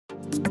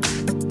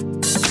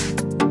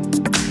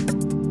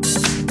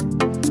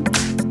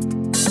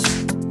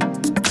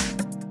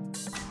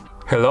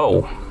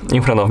Hello,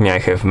 in front of me I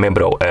have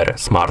Mibro Air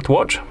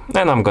smartwatch,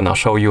 and I'm gonna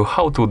show you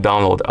how to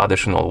download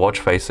additional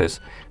watch faces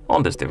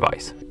on this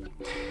device.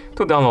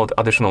 To download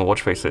additional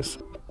watch faces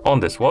on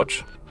this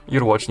watch,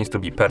 your watch needs to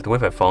be paired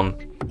with a phone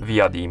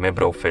via the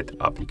Mibro Fit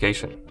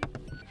application.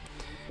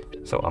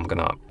 So I'm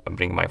gonna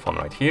bring my phone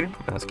right here.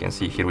 As you can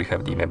see, here we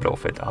have the Mibro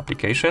Fit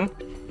application.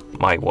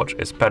 My watch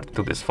is paired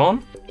to this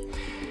phone.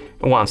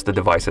 Once the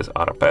devices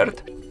are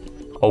paired,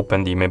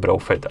 open the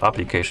Mibro Fit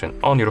application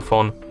on your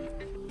phone,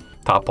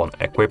 tap on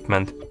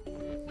Equipment,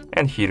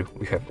 and here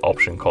we have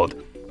option called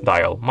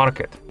Dial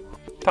Market.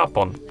 Tap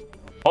on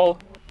All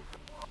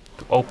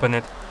to open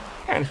it,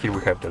 and here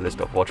we have the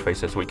list of watch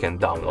faces we can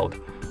download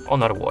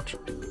on our watch.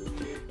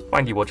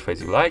 Find the watch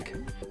face you like,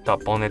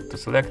 tap on it to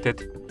select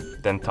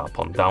it, then tap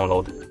on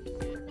Download,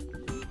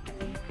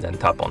 then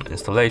tap on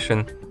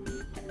Installation,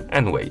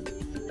 and wait.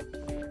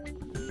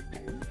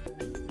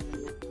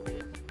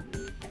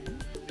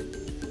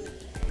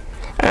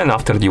 And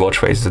after the watch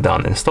face is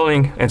done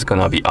installing, it's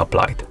gonna be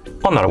applied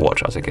on our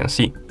watch, as you can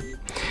see.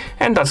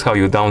 And that's how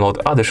you download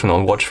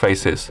additional watch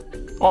faces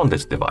on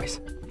this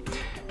device.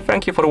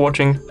 Thank you for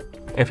watching.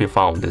 If you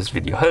found this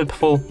video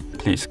helpful,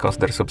 please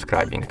consider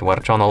subscribing to our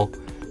channel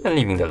and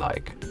leaving the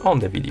like on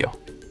the video.